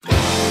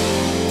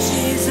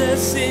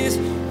Jesus is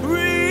real.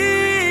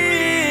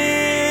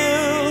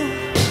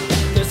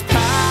 There's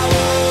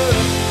power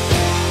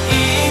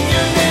in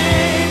your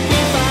name. We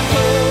find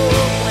hope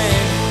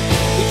when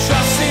we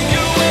trust in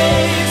your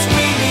ways.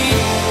 We need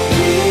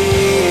you.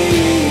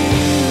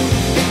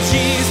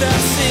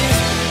 Jesus is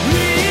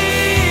real.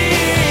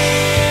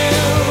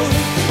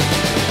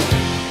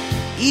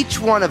 Each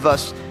one of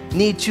us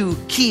need to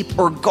keep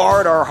or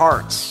guard our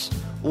hearts.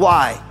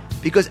 Why?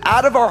 Because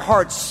out of our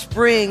hearts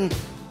spring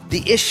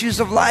the issues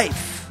of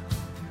life.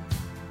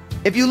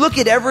 If you look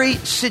at every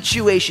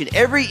situation,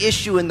 every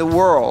issue in the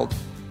world,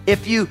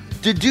 if you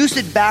deduce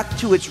it back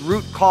to its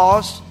root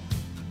cause,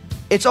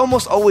 it's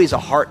almost always a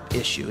heart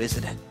issue,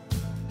 isn't it?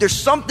 There's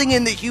something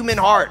in the human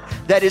heart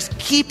that is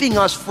keeping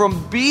us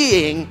from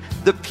being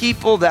the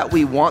people that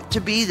we want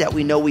to be, that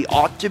we know we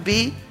ought to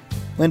be.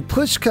 When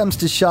push comes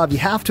to shove, you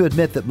have to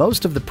admit that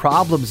most of the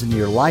problems in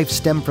your life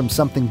stem from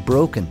something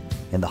broken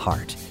in the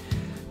heart.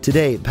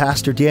 Today,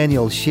 Pastor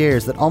Daniel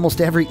shares that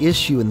almost every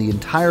issue in the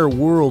entire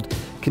world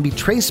can be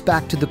traced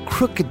back to the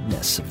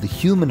crookedness of the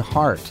human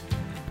heart.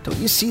 Don't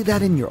you see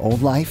that in your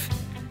own life?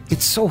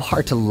 It's so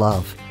hard to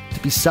love, to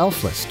be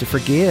selfless, to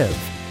forgive.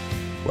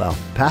 Well,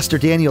 Pastor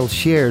Daniel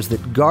shares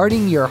that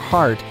guarding your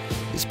heart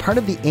is part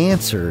of the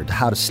answer to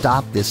how to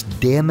stop this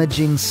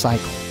damaging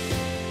cycle.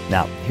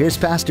 Now, here's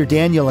Pastor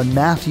Daniel in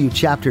Matthew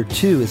chapter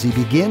 2 as he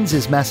begins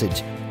his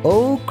message,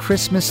 Oh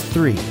Christmas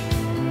 3.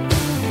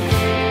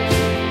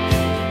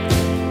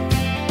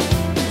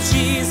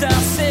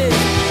 Jesus is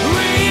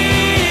real.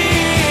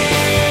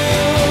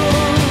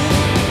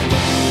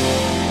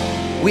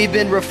 We've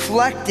been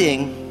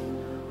reflecting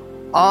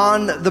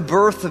on the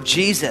birth of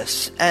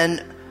Jesus,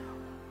 and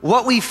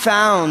what we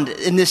found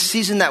in this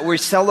season that we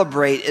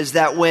celebrate is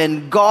that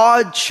when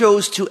God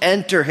chose to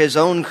enter his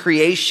own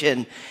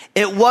creation,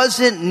 it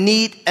wasn't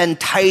neat and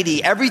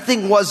tidy.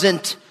 Everything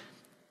wasn't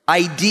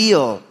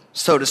ideal,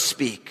 so to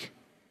speak.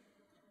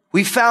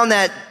 We found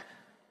that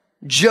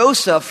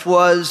Joseph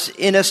was,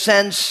 in a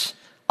sense,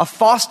 a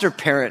foster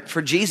parent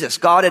for Jesus.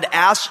 God had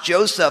asked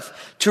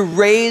Joseph to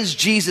raise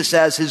Jesus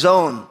as his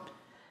own.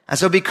 And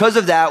so because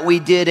of that, we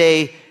did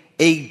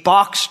a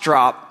box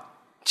drop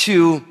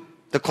to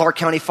the Clark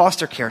County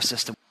foster care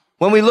system.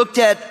 When we looked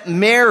at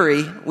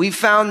Mary, we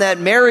found that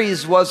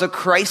Mary's was a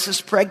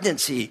crisis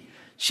pregnancy.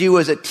 She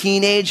was a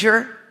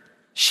teenager.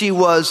 She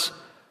was,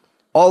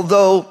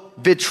 although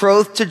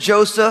betrothed to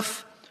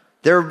Joseph,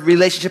 their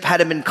relationship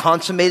hadn't been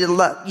consummated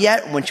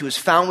yet. When she was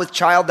found with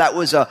child, that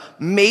was a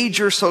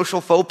major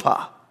social faux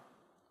pas.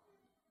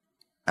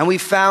 And we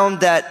found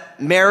that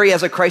Mary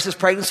has a crisis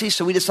pregnancy,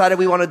 so we decided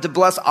we wanted to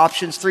bless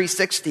Options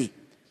 360,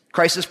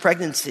 crisis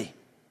pregnancy.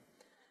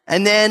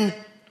 And then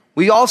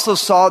we also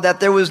saw that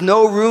there was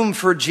no room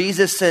for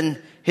Jesus and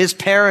his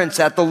parents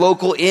at the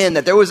local inn,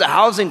 that there was a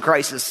housing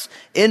crisis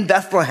in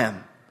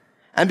Bethlehem.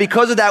 And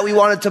because of that, we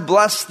wanted to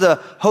bless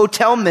the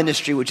hotel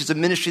ministry, which is a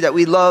ministry that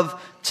we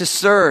love to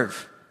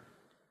serve.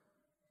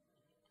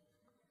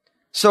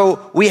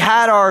 So we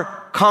had our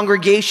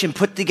congregation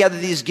put together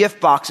these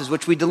gift boxes,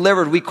 which we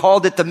delivered. We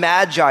called it the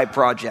Magi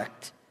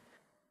Project.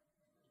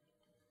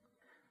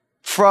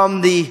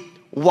 From the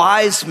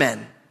wise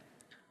men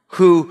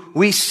who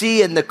we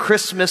see in the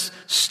Christmas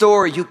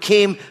story, who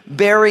came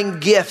bearing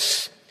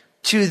gifts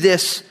to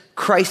this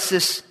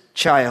crisis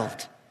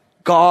child,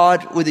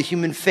 God with a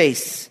human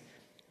face,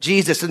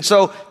 Jesus. And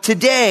so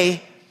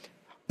today,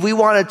 we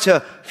wanted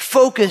to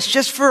focus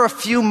just for a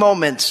few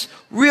moments,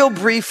 real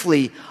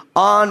briefly,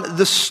 on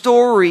the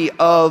story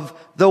of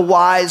the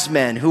wise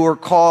men who are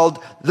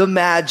called the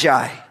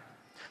Magi.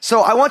 So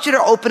I want you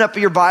to open up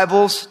your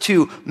Bibles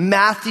to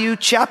Matthew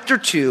chapter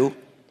 2.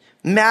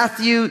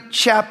 Matthew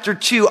chapter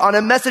 2 on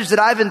a message that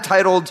I've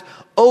entitled,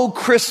 Oh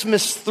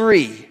Christmas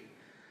 3.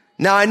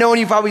 Now I know when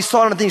you probably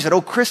saw it on things, you said,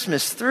 Oh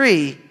Christmas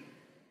 3.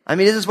 I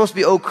mean, isn't it supposed to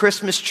be Oh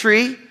Christmas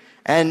Tree?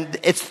 And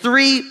it's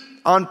 3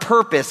 on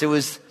purpose. It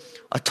was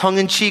a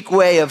tongue-in-cheek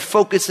way of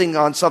focusing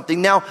on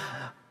something. Now,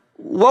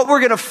 what we're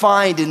going to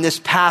find in this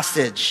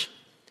passage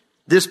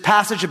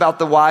about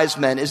the wise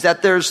men, is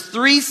that there's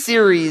 3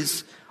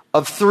 series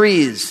of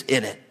 3s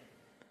in it.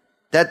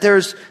 That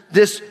there's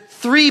this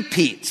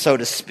three-peat, so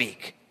to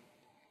speak,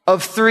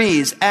 of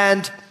 3s.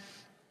 And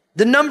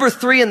the number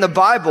 3 in the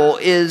Bible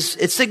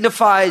it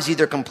signifies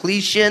either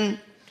completion,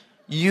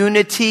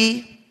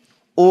 unity,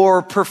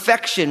 or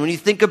perfection. When you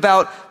think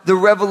about the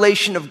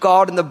revelation of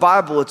God in the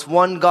Bible, it's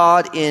one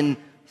God in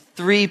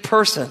 3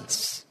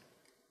 persons.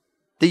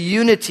 The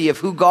unity of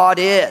who God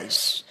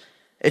is.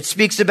 It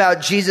speaks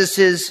about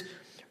Jesus'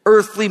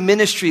 earthly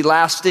ministry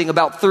lasting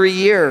about 3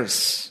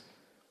 years.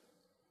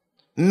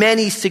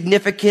 Many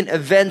significant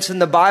events in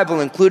the Bible,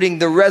 including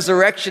the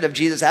resurrection of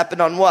Jesus,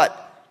 happened on what?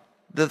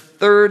 The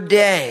 3rd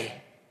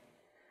day.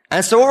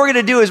 And so what we're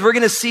going to do is we're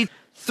going to see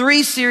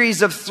 3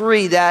 series of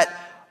 3 that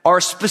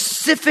are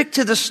specific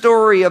to the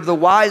story of the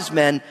wise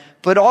men,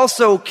 but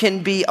also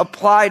can be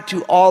applied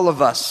to all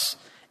of us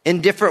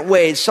in different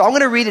ways. So I'm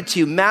going to read it to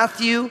you.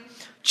 Matthew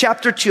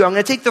chapter 2. I'm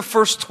going to take the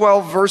first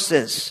 12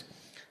 verses.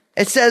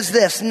 It says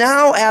this,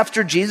 Now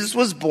after Jesus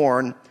was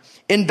born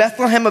in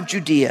Bethlehem of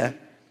Judea,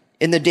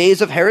 in the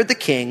days of Herod the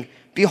king,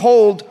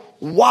 behold,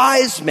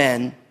 wise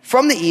men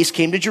from the east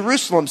came to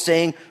Jerusalem,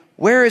 saying,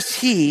 where is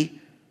he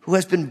who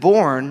has been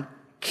born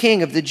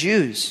King of the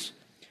Jews?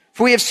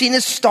 For we have seen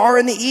his star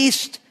in the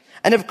east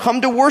and have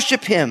come to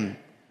worship him.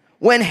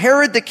 When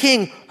Herod the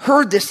king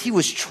heard this, he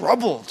was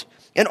troubled,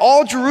 and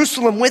all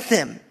Jerusalem with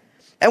him.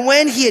 And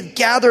when he had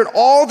gathered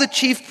all the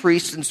chief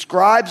priests and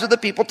scribes of the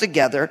people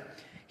together,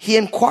 he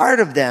inquired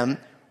of them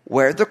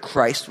where the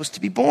Christ was to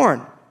be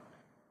born.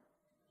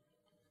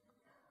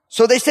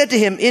 So they said to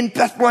him, in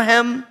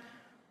Bethlehem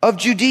of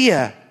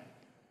Judea,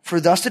 for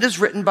thus it is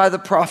written by the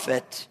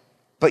prophet,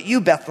 but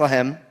you,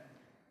 Bethlehem,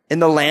 in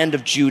the land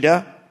of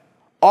Judah,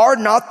 are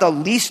not the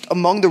least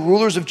among the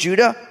rulers of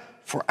Judah,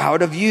 for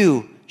out of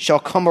you shall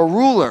come a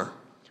ruler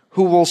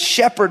who will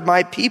shepherd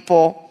my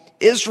people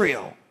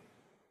Israel.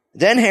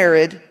 Then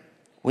Herod,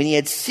 when he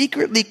had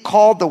secretly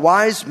called the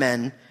wise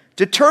men,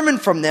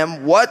 determined from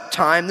them what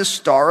time the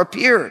star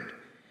appeared.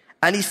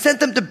 And he sent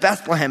them to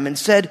Bethlehem and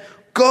said,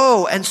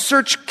 go and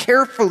search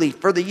carefully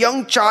for the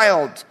young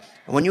child.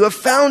 And when you have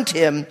found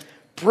him,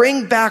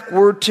 bring back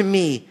word to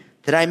me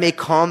that I may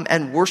come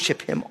and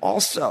worship him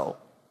also.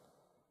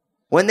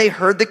 When they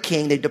heard the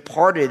king, they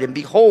departed, and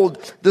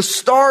behold, the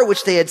star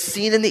which they had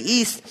seen in the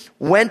east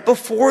went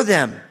before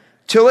them,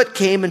 till it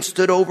came and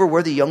stood over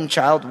where the young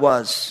child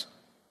was.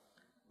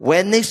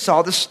 When they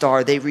saw the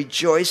star, they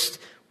rejoiced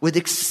with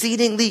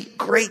exceedingly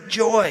great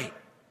joy.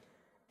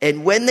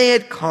 And when they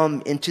had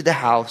come into the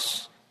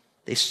house,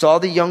 they saw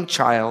the young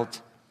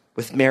child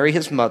with Mary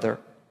his mother,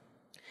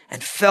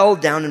 and fell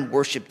down and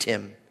worshipped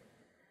him.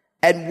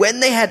 And when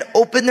they had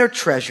opened their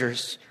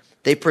treasures,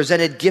 they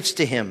presented gifts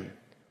to him,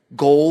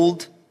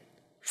 gold,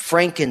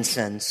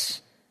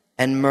 frankincense,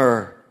 and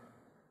myrrh.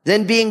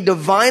 Then being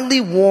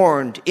divinely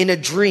warned in a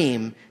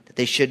dream that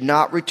they should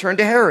not return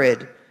to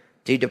Herod,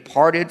 they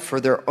departed for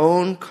their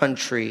own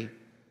country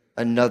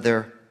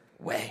another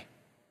way.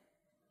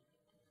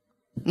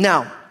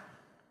 Now,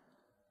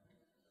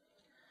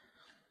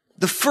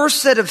 the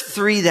first set of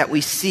three that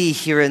we see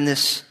here in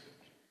this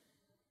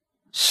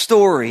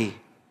story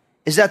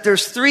is that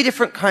there's three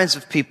different kinds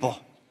of people.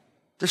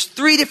 There's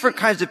three different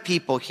kinds of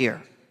people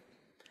here.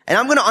 And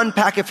I'm going to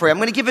unpack it for you. I'm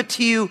going to give it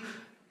to you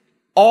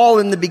all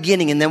in the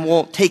beginning, and then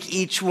we'll take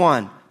each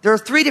one. There are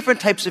three different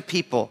types of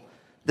people.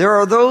 There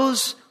are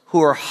those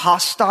who are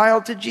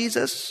hostile to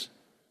Jesus.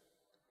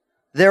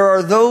 There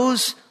are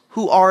those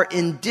who are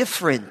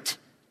indifferent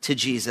to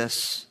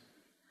Jesus.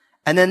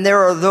 And then there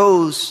are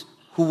those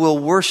who will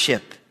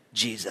worship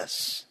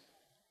Jesus.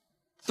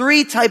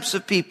 Three types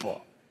of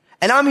people.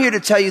 And I'm here to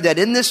tell you that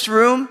in this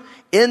room,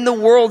 in the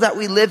world that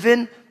we live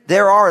in,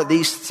 there are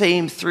these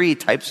same three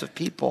types of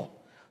people.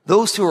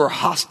 Those who are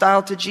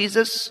hostile to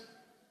Jesus,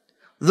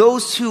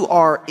 those who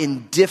are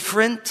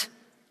indifferent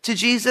to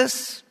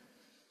Jesus,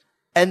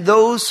 and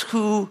those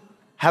who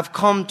have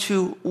come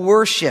to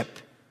worship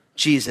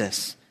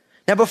Jesus.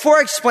 Now, before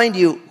I explain to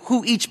you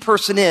who each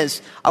person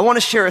is, I want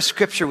to share a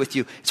scripture with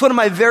you. It's one of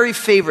my very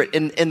favorite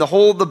in the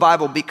whole of the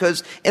Bible,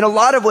 because in a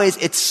lot of ways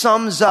it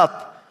sums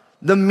up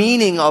the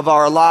meaning of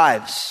our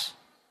lives.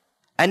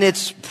 And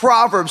it's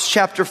Proverbs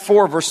chapter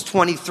 4, verse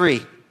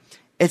 23.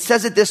 It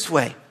says it this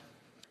way: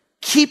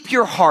 keep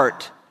your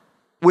heart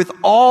with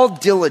all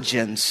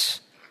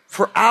diligence,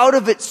 for out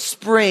of it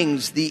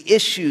springs the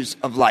issues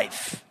of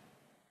life.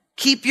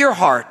 Keep your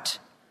heart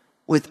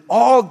with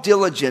all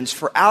diligence,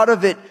 for out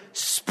of it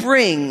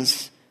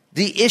springs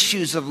the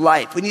issues of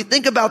life. When you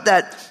think about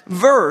that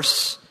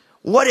verse,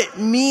 what it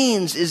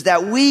means is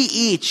that we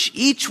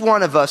each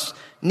one of us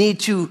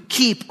need to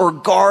keep or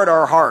guard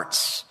our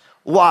hearts.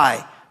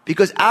 Why?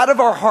 Because out of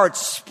our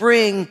hearts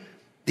spring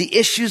the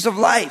issues of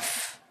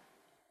life.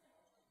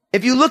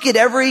 If you look at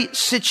every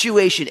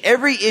situation,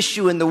 every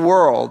issue in the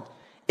world,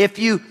 if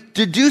you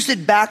deduce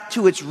it back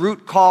to its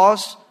root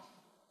cause,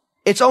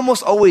 it's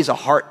almost always a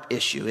heart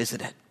issue,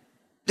 isn't it?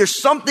 There's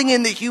something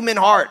in the human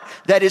heart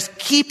that is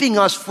keeping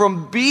us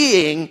from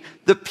being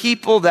the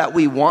people that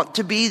we want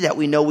to be, that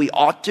we know we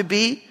ought to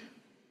be,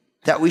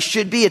 that we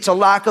should be. It's a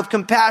lack of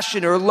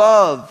compassion or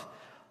love,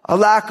 a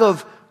lack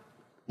of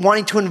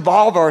wanting to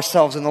involve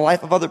ourselves in the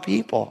life of other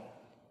people,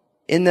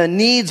 in the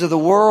needs of the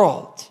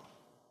world.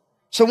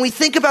 So when we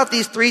think about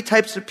these three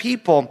types of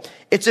people,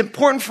 it's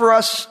important for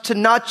us to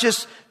not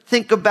just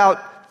think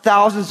about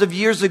thousands of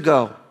years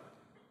ago,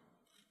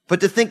 but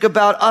to think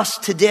about us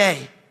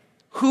today,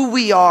 who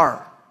we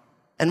are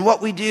and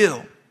what we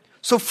do.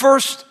 So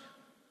first,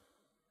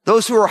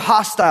 those who are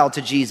hostile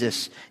to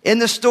Jesus. In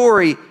the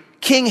story,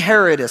 King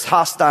Herod is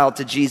hostile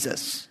to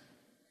Jesus.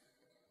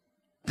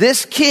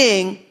 This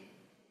king,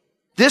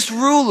 this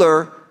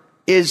ruler,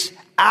 is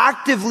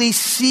actively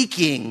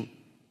seeking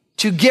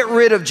to get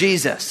rid of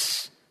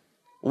Jesus.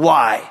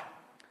 Why?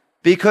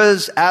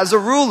 Because as a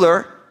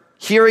ruler,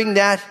 hearing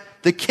that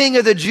the King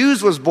of the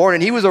Jews was born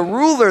and he was a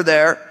ruler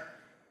there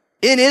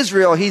in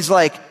Israel, he's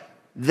like,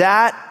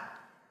 that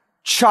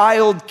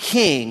child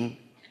king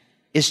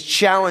is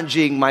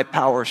challenging my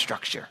power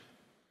structure.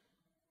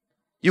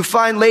 You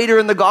find later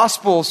in the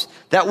Gospels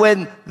that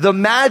when the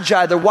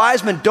Magi, the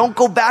wise men, don't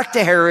go back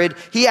to Herod,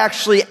 he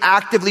actually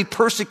actively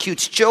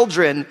persecutes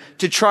children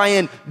to try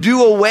and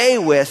do away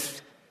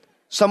with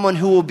someone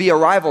who will be a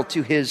rival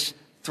to his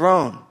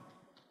throne.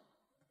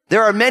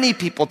 There are many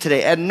people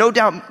today, and no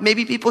doubt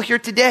maybe people here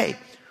today,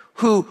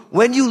 who,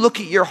 when you look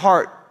at your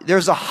heart,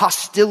 there's a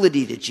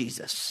hostility to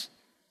Jesus.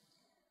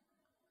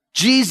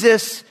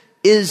 Jesus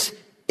is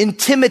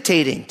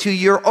intimidating to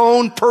your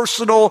own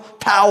personal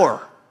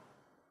power.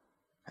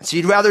 And so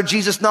you'd rather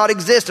Jesus not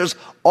exist. There's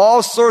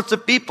all sorts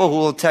of people who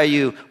will tell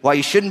you why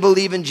you shouldn't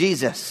believe in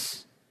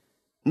Jesus.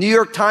 New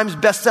York Times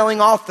best-selling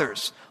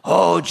authors.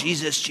 Oh,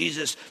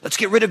 Jesus. Let's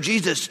get rid of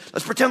Jesus.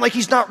 Let's pretend like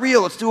he's not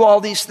real. Let's do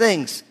all these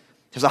things.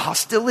 There's a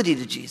hostility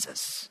to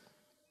Jesus.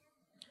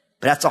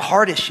 But that's a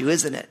heart issue,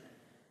 isn't it?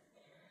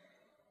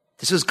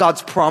 This was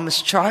God's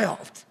promised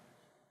child.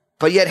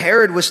 But yet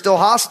Herod was still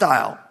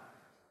hostile.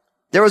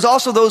 There was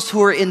also those who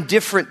were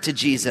indifferent to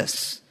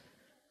Jesus.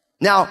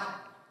 Now,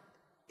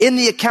 in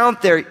the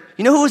account there,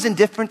 you know who was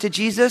indifferent to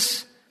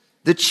Jesus?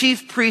 The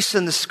chief priests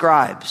and the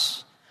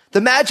scribes. The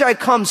Magi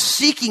come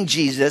seeking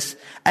Jesus,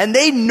 and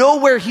they know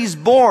where he's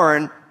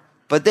born,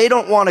 but they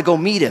don't want to go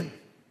meet him.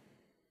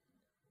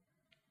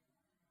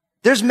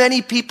 There's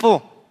many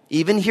people,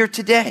 even here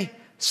today,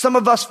 some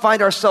of us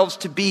find ourselves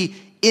to be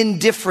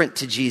indifferent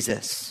to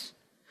Jesus.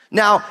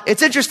 Now,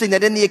 it's interesting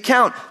that in the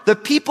account, the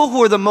people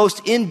who are the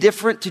most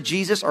indifferent to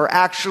Jesus are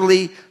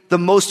actually the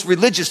most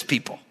religious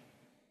people.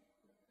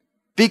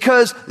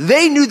 Because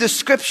they knew the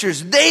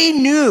scriptures. They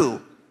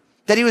knew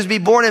that he was to be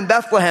born in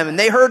Bethlehem, and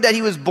they heard that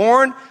he was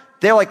born.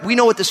 They're like, we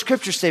know what the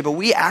scriptures say, but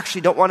we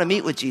actually don't want to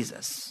meet with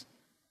Jesus.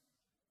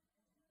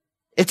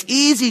 It's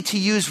easy to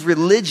use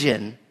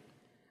religion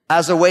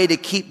as a way to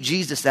keep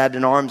Jesus at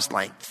an arm's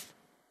length.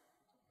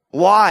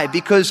 Why?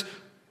 Because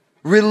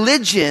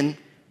religion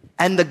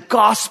and the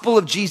gospel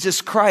of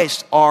Jesus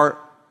Christ are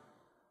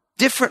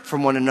different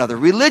from one another.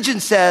 Religion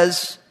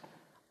says,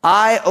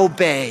 I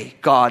obey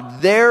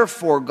God,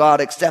 therefore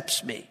God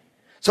accepts me.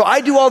 So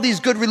I do all these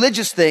good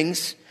religious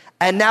things,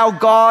 and now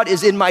God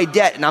is in my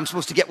debt, and I'm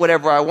supposed to get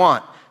whatever I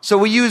want. So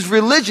we use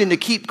religion to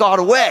keep God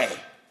away.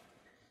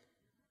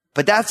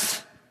 But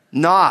that's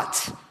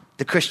not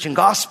the Christian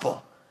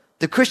gospel.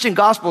 The Christian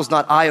gospel is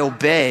not, I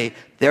obey,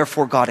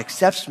 therefore God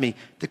accepts me.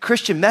 The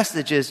Christian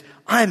message is,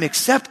 I am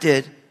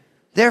accepted,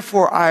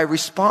 therefore I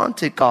respond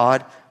to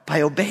God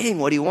by obeying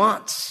what he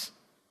wants.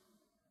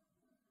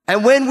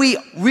 And when we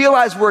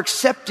realize we're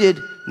accepted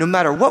no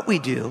matter what we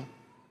do,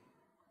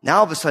 now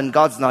all of a sudden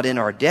God's not in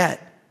our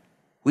debt.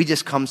 We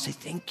just come and say,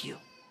 thank you.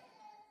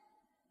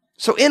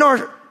 So in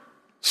our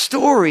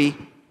story,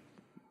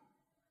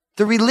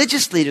 the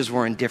religious leaders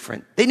were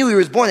indifferent. They knew he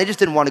was born. They just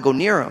didn't want to go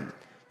near him.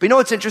 But you know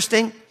what's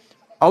interesting?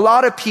 A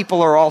lot of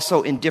people are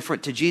also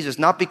indifferent to Jesus,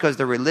 not because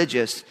they're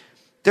religious.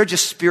 They're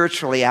just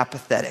spiritually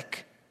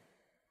apathetic.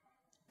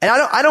 And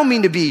I don't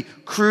mean to be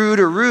crude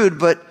or rude,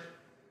 but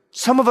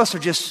some of us are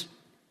just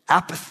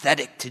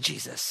apathetic to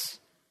Jesus.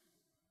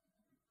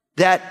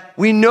 That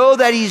we know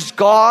that he's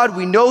God,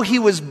 we know he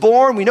was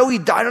born, we know he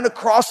died on the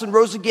cross and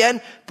rose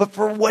again, but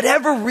for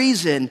whatever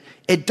reason,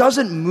 it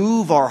doesn't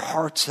move our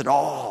hearts at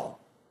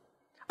all.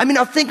 I mean,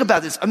 now think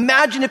about this.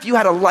 Imagine if you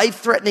had a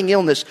life-threatening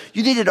illness,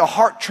 you needed a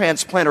heart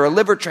transplant or a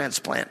liver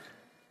transplant.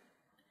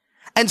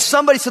 And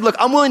somebody said, look,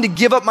 I'm willing to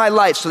give up my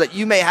life so that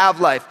you may have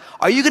life.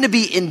 Are you going to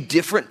be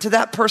indifferent to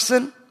that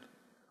person?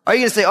 Are you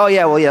going to say, oh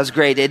yeah, well, yeah, it's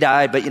great, they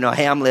died, but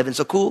hey, I'm living,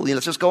 so cool,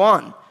 let's just go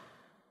on.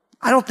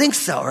 I don't think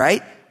so,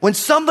 right? When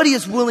somebody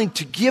is willing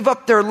to give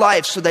up their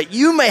life so that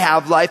you may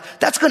have life,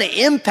 that's going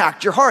to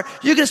impact your heart.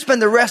 You're going to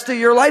spend the rest of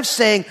your life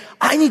saying,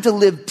 I need to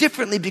live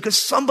differently because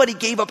somebody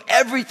gave up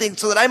everything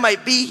so that I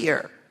might be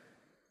here.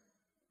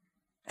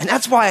 And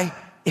that's why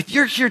if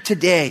you're here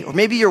today, or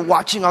maybe you're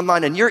watching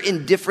online and you're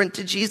indifferent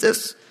to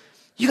Jesus,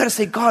 you got to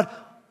say, God,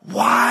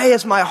 why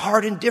is my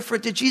heart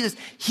indifferent to Jesus?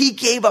 He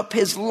gave up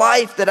his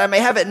life that I may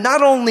have it,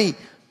 not only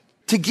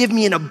to give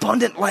me an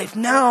abundant life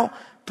now,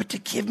 but to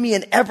give me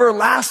an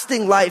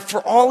everlasting life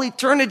for all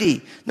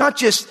eternity. Not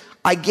just,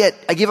 I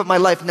give up my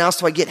life now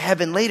so I get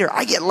heaven later.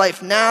 I get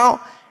life now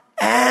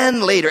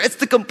and later. It's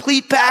the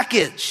complete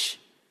package.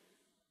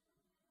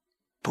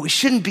 But we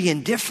shouldn't be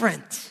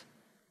indifferent.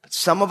 But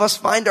some of us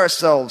find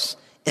ourselves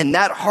in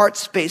that heart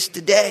space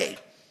today.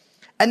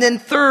 And then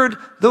third,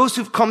 those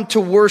who've come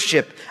to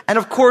worship. And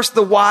of course,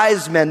 the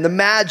wise men, the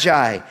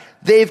Magi,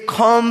 they've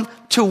come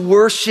to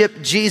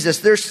worship Jesus.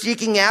 They're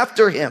seeking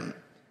after him.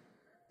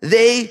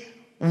 They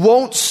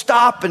won't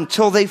stop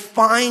until they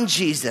find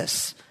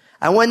Jesus.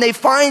 And when they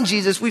find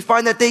Jesus, we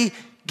find that they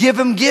give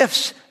him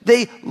gifts.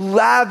 They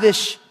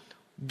lavish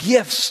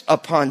gifts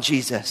upon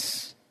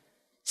Jesus.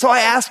 So I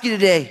ask you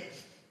today,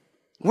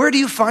 where do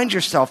you find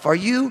yourself? Are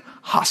you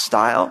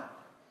hostile?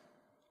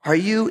 Are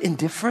you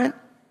indifferent?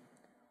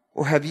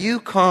 Or have you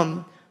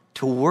come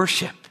to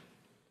worship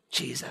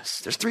Jesus?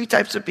 There's three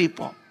types of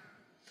people.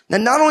 Now,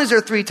 not only is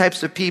there three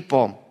types of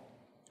people,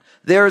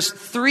 there's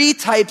three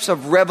types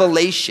of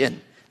revelation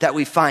that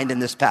we find in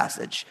this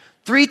passage.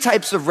 Three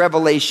types of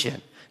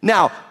revelation.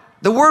 Now,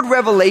 the word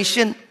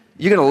revelation,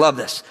 You're going to love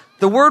this.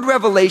 The word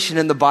revelation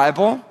in the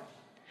Bible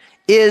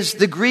is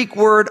the Greek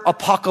word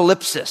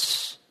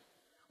apocalypsis,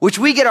 which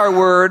we get our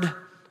word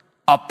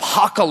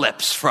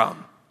apocalypse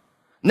from.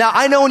 Now,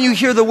 I know when you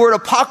hear the word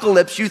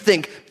apocalypse, you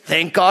think,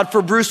 thank God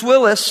for Bruce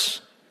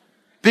Willis.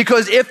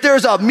 Because if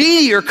there's a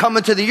meteor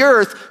coming to the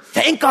earth,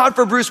 thank God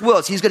for Bruce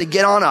Willis. He's going to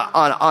get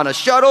on a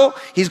shuttle.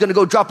 He's going to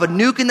go drop a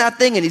nuke in that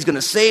thing and he's going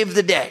to save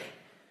the day.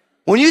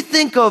 When you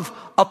think of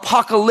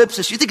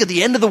apocalypsis, you think of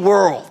the end of the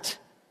world.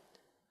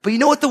 But you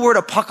know what the word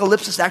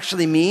apocalypsis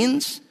actually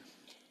means?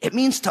 It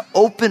means to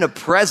open a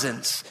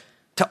presence,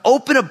 to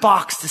open a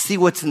box to see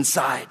what's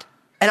inside.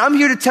 And I'm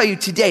here to tell you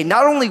today,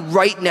 not only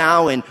right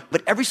now,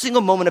 but every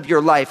single moment of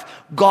your life,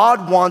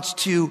 God wants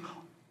to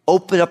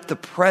open up the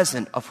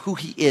present of who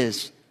he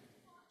is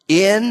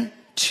in,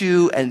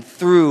 to, and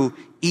through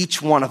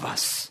each one of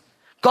us.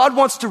 God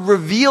wants to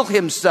reveal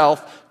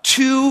himself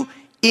to,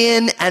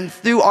 in, and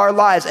through our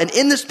lives. And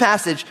in this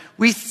passage,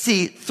 we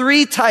see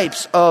three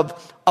types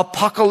of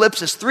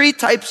apocalypsis, three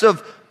types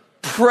of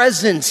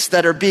presence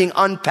that are being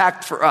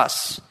unpacked for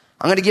us.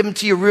 I'm going to give them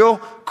to you real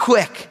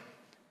quick.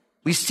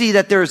 We see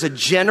that there is a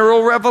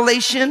general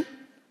revelation,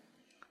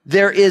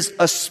 there is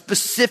a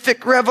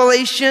specific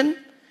revelation,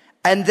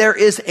 and there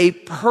is a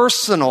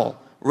personal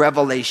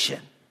revelation.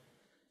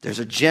 There's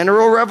a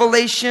general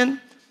revelation,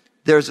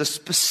 there's a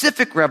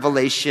specific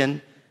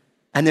revelation,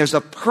 and there's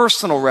a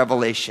personal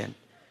revelation.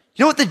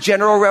 You know what the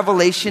general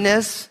revelation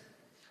is?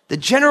 The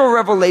general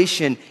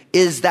revelation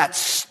is that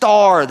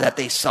star that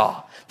they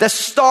saw. The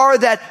star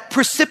that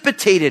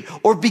precipitated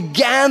or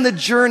began the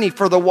journey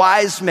for the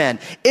wise men.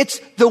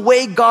 It's the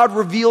way God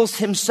reveals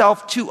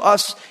himself to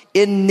us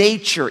in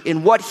nature,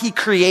 in what he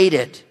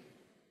created.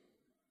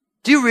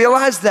 Do you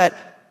realize that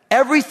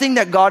everything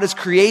that God has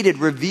created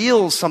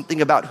reveals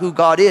something about who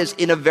God is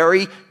in a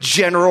very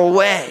general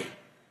way?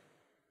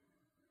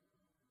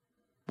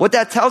 What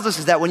that tells us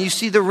is that when you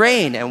see the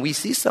rain, and we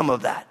see some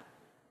of that,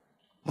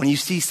 when you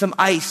see some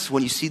ice,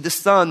 when you see the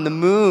sun, the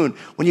moon,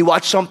 when you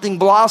watch something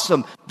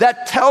blossom,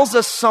 that tells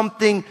us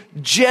something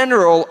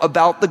general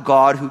about the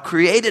God who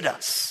created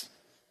us.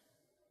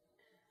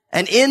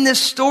 And in this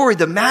story,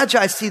 the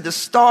Magi see the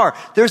star.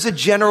 There's a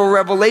general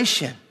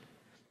revelation.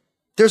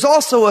 There's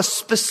also a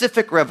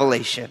specific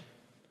revelation.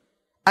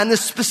 And the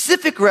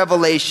specific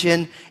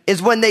revelation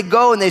is when they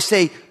go and they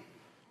say,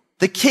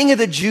 the King of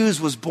the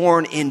Jews was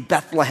born in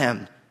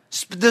Bethlehem.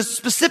 The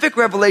specific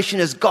revelation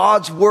is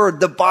God's word,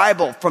 the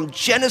Bible, from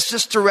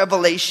Genesis to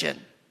Revelation.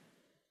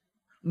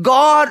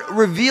 God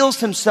reveals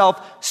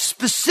himself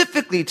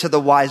specifically to the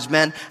wise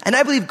men, and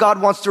I believe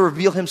God wants to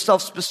reveal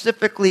himself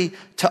specifically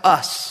to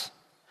us.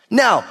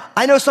 Now,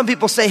 I know some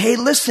people say, hey,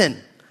 listen,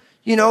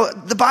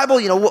 the Bible,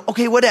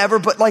 okay, whatever,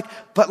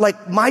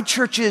 but my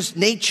church is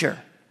nature.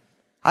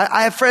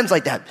 I have friends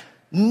like that.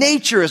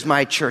 Nature is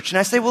my church. And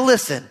I say, well,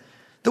 listen,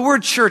 the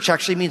word church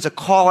actually means a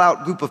call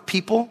out group of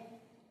people.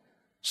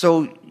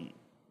 So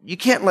you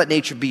can't let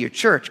nature be your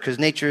church because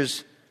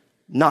nature's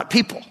not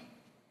people.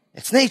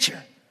 It's nature.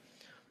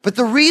 But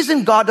the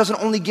reason God doesn't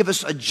only give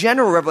us a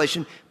general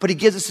revelation, but he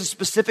gives us a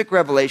specific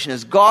revelation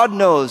is God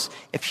knows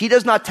if he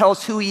does not tell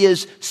us who he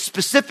is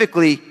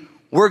specifically,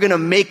 we're going to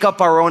make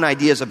up our own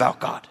ideas about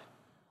God.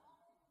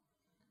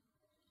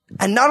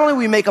 And not only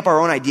we make up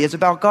our own ideas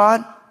about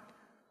God,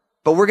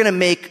 but we're going to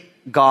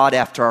make God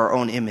after our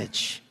own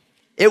image.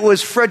 It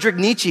was Friedrich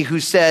Nietzsche who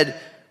said,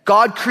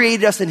 God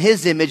created us in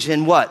his image,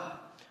 and what?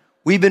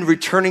 We've been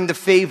returning the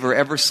favor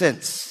ever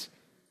since.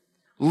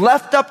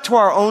 Left up to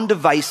our own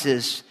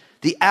devices,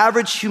 the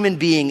average human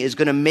being is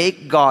going to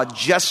make God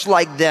just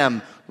like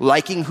them,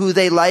 liking who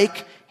they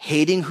like,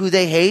 hating who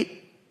they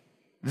hate,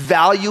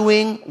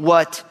 valuing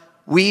what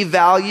we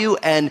value,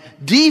 and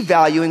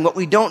devaluing what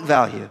we don't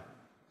value.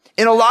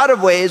 In a lot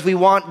of ways, we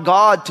want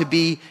God to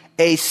be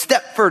a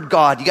Stepford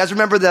God. You guys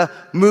remember the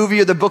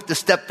movie or the book, The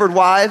Stepford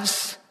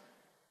Wives?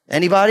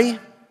 Anybody?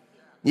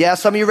 Yeah,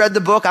 some of you read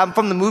the book. I'm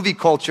from the movie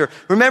culture.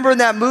 Remember in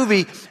that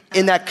movie,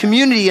 in that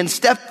community in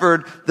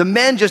Stepford, the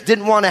men just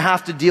didn't want to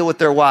have to deal with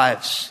their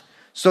wives.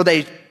 So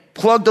they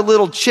plugged a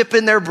little chip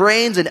in their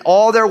brains and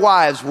all their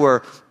wives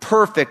were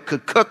perfect,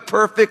 could cook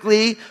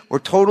perfectly, were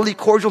totally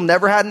cordial,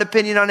 never had an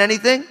opinion on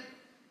anything.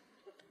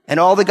 And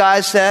all the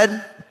guys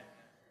said,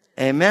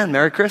 amen,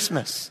 Merry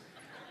Christmas.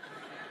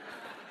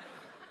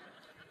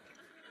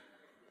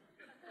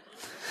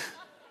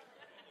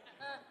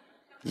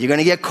 You're going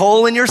to get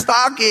coal in your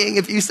stocking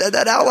if you said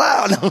that out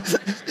loud.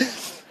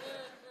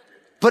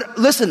 But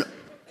listen,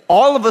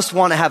 all of us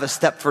want to have a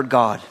Stepford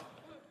God.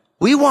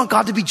 We want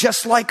God to be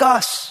just like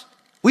us.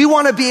 We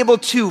want to be able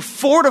to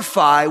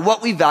fortify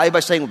what we value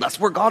by saying, well, that's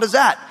where God is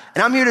at.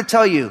 And I'm here to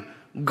tell you,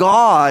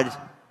 God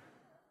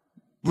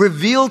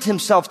revealed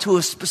himself to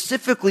us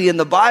specifically in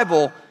the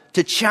Bible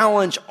to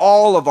challenge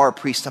all of our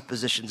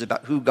presuppositions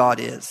about who God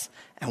is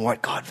and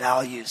what God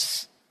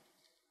values.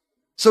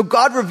 So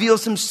God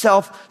reveals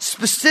himself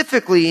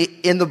specifically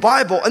in the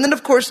Bible. And then,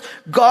 of course,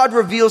 God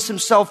reveals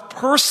himself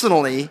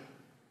personally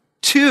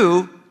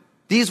to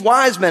These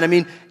wise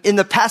men, in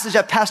the passage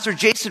that Pastor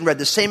Jason read,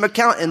 the same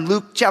account in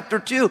Luke chapter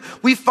 2,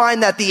 we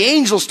find that the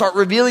angels start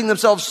revealing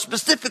themselves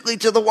specifically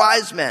to the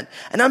wise men.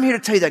 And I'm here to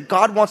tell you that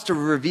God wants to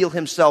reveal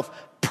himself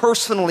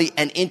personally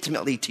and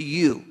intimately to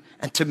you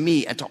and to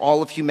me and to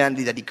all of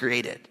humanity that he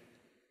created.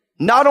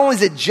 Not only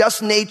is it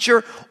just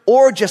nature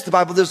or just the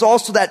Bible, there's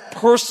also that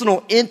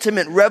personal,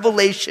 intimate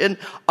revelation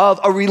of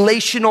a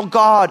relational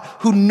God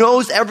who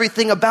knows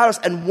everything about us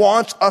and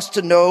wants us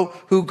to know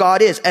who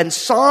God is. And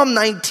Psalm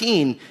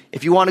 19,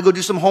 if you want to go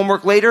do some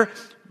homework later,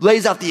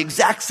 lays out the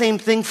exact same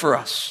thing for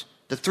us.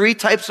 The three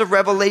types of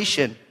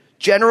revelation: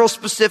 general,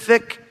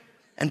 specific,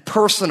 and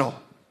personal.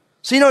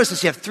 So you notice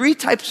this, you have three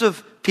types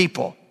of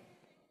people: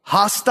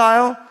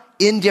 hostile,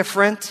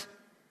 indifferent,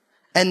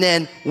 and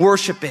then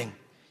worshiping.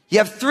 You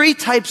have three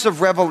types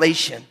of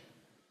revelation: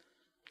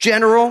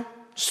 general,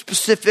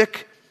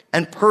 specific,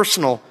 and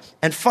personal.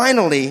 And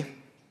finally,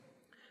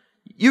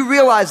 you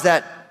realize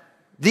that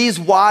these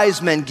wise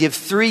men give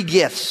three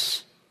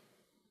gifts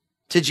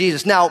to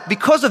Jesus. Now,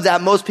 because of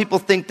that, most people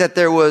think that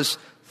there was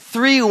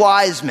three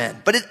wise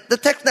men. But the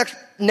text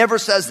never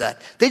says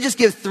that. They just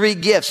give three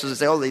gifts. So they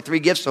say, they 3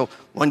 gifts, so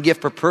 1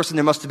 gift per person.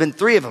 There must have been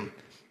 3 of them.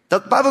 The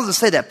Bible doesn't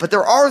say that, but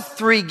there are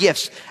 3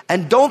 gifts.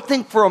 And don't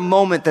think for a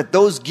moment that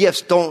those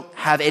gifts don't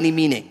have any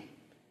meaning.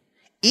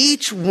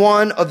 Each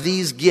one of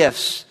these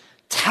gifts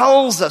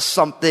tells us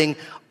something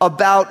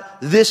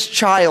about this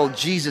child,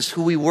 Jesus,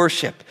 who we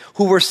worship,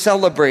 who we're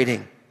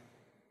celebrating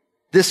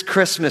this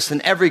Christmas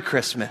and every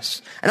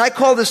Christmas. And I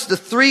call this the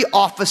 3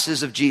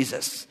 offices of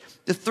Jesus.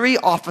 The 3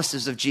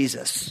 offices of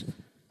Jesus.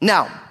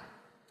 Now,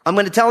 I'm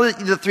going to tell you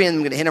the 3 and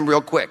I'm going to hit them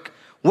real quick.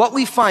 What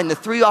we find, the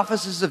 3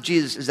 offices of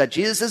Jesus, is that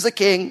Jesus is a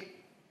king,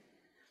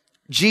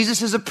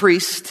 Jesus is a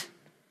priest,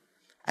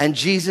 and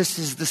Jesus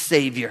is the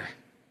Savior.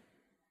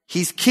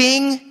 He's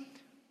king,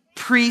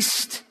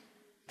 priest,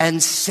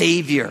 and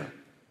Savior.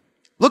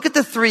 Look at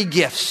the 3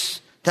 gifts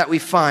that we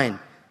find.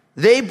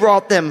 They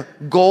brought them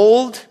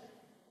gold,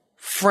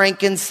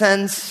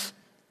 frankincense,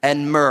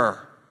 and myrrh.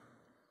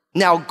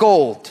 Now,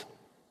 gold.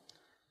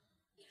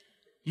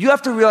 You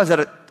have to realize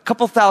that a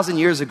couple thousand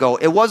years ago,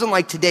 it wasn't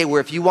like today where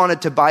if you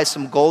wanted to buy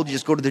some gold, you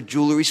just go to the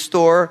jewelry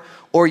store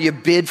or you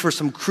bid for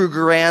some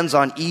Krugerrands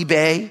on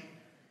eBay.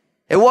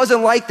 It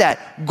wasn't like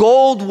that.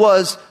 Gold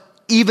was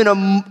even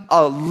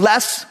a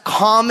less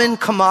common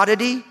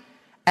commodity,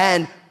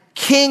 and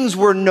kings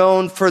were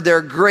known for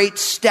their great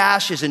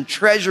stashes and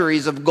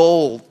treasuries of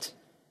gold.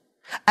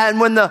 And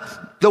when the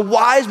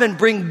wise men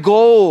bring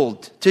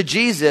gold to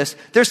Jesus,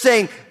 they're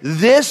saying,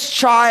 this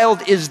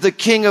child is the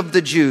King of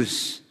the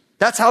Jews.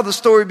 That's how the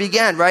story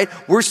began, right?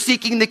 We're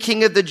seeking the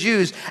King of the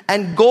Jews.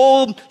 And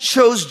gold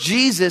shows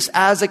Jesus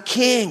as a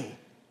king.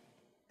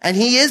 And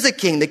he is a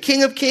king, the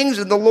King of Kings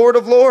and the Lord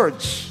of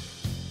Lords.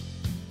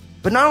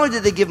 But not only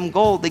did they give him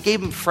gold, they gave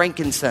him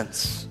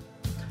frankincense.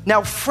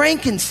 Now,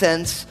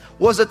 frankincense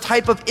was a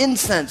type of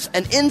incense.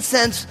 And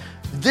incense,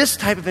 this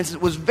type of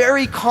incense, was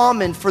very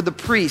common for the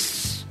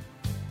priests.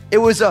 It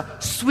was a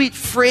sweet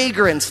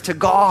fragrance to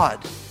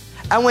God.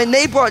 And when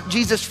they brought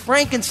Jesus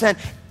frankincense,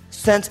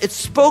 it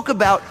spoke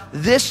about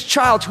this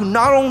child who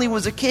not only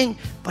was a king,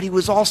 but he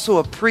was also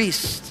a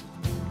priest.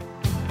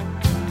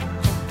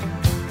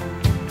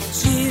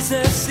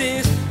 Jesus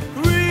is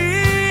real.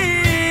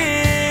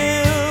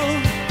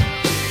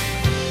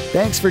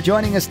 Thanks for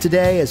joining us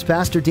today as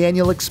Pastor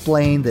Daniel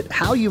explained that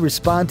how you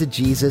respond to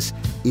Jesus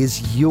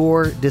is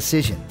your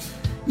decision.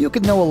 You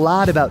can know a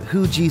lot about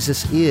who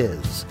Jesus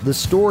is, the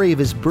story of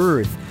his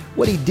birth,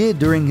 what he did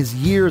during his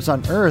years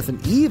on earth,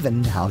 and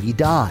even how he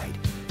died.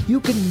 You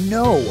can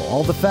know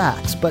all the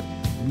facts, but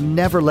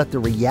never let the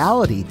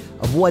reality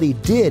of what he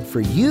did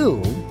for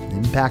you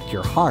impact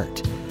your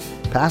heart.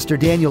 Pastor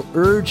Daniel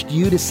urged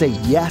you to say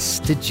yes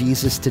to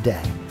Jesus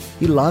today.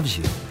 He loves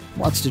you,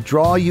 wants to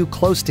draw you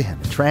close to him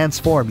and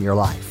transform your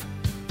life.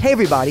 Hey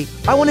everybody,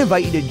 I want to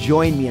invite you to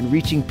join me in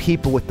reaching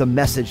people with the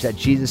message that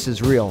Jesus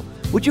is real.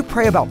 Would you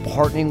pray about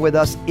partnering with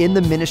us in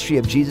the ministry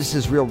of Jesus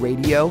is Real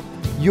Radio?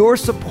 Your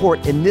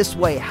support in this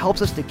way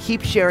helps us to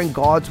keep sharing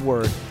God's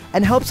word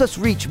and helps us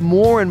reach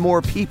more and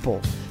more people.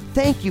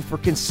 Thank you for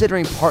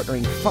considering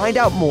partnering. Find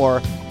out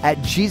more at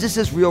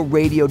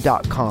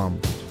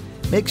JesusIsRealRadio.com.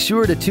 Make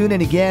sure to tune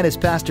in again as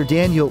Pastor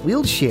Daniel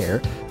will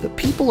share that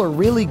people are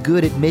really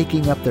good at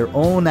making up their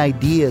own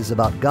ideas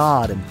about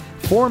God and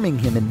forming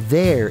him in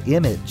their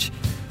image.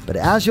 But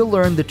as you'll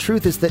learn, the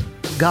truth is that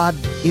God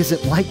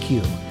isn't like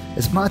you.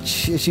 As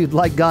much as you'd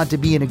like God to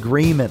be in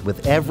agreement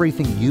with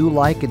everything you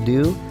like and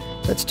do,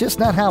 that's just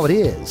not how it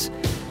is.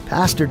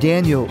 Pastor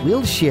Daniel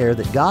will share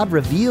that God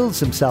reveals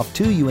himself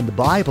to you in the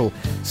Bible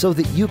so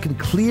that you can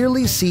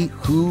clearly see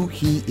who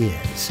he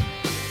is.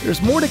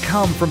 There's more to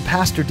come from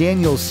Pastor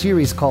Daniel's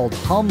series called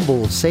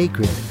Humble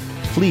Sacred.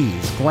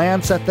 Please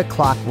glance at the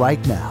clock right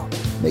now.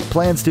 Make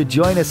plans to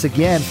join us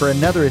again for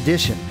another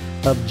edition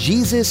of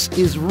Jesus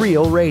is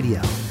Real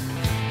Radio.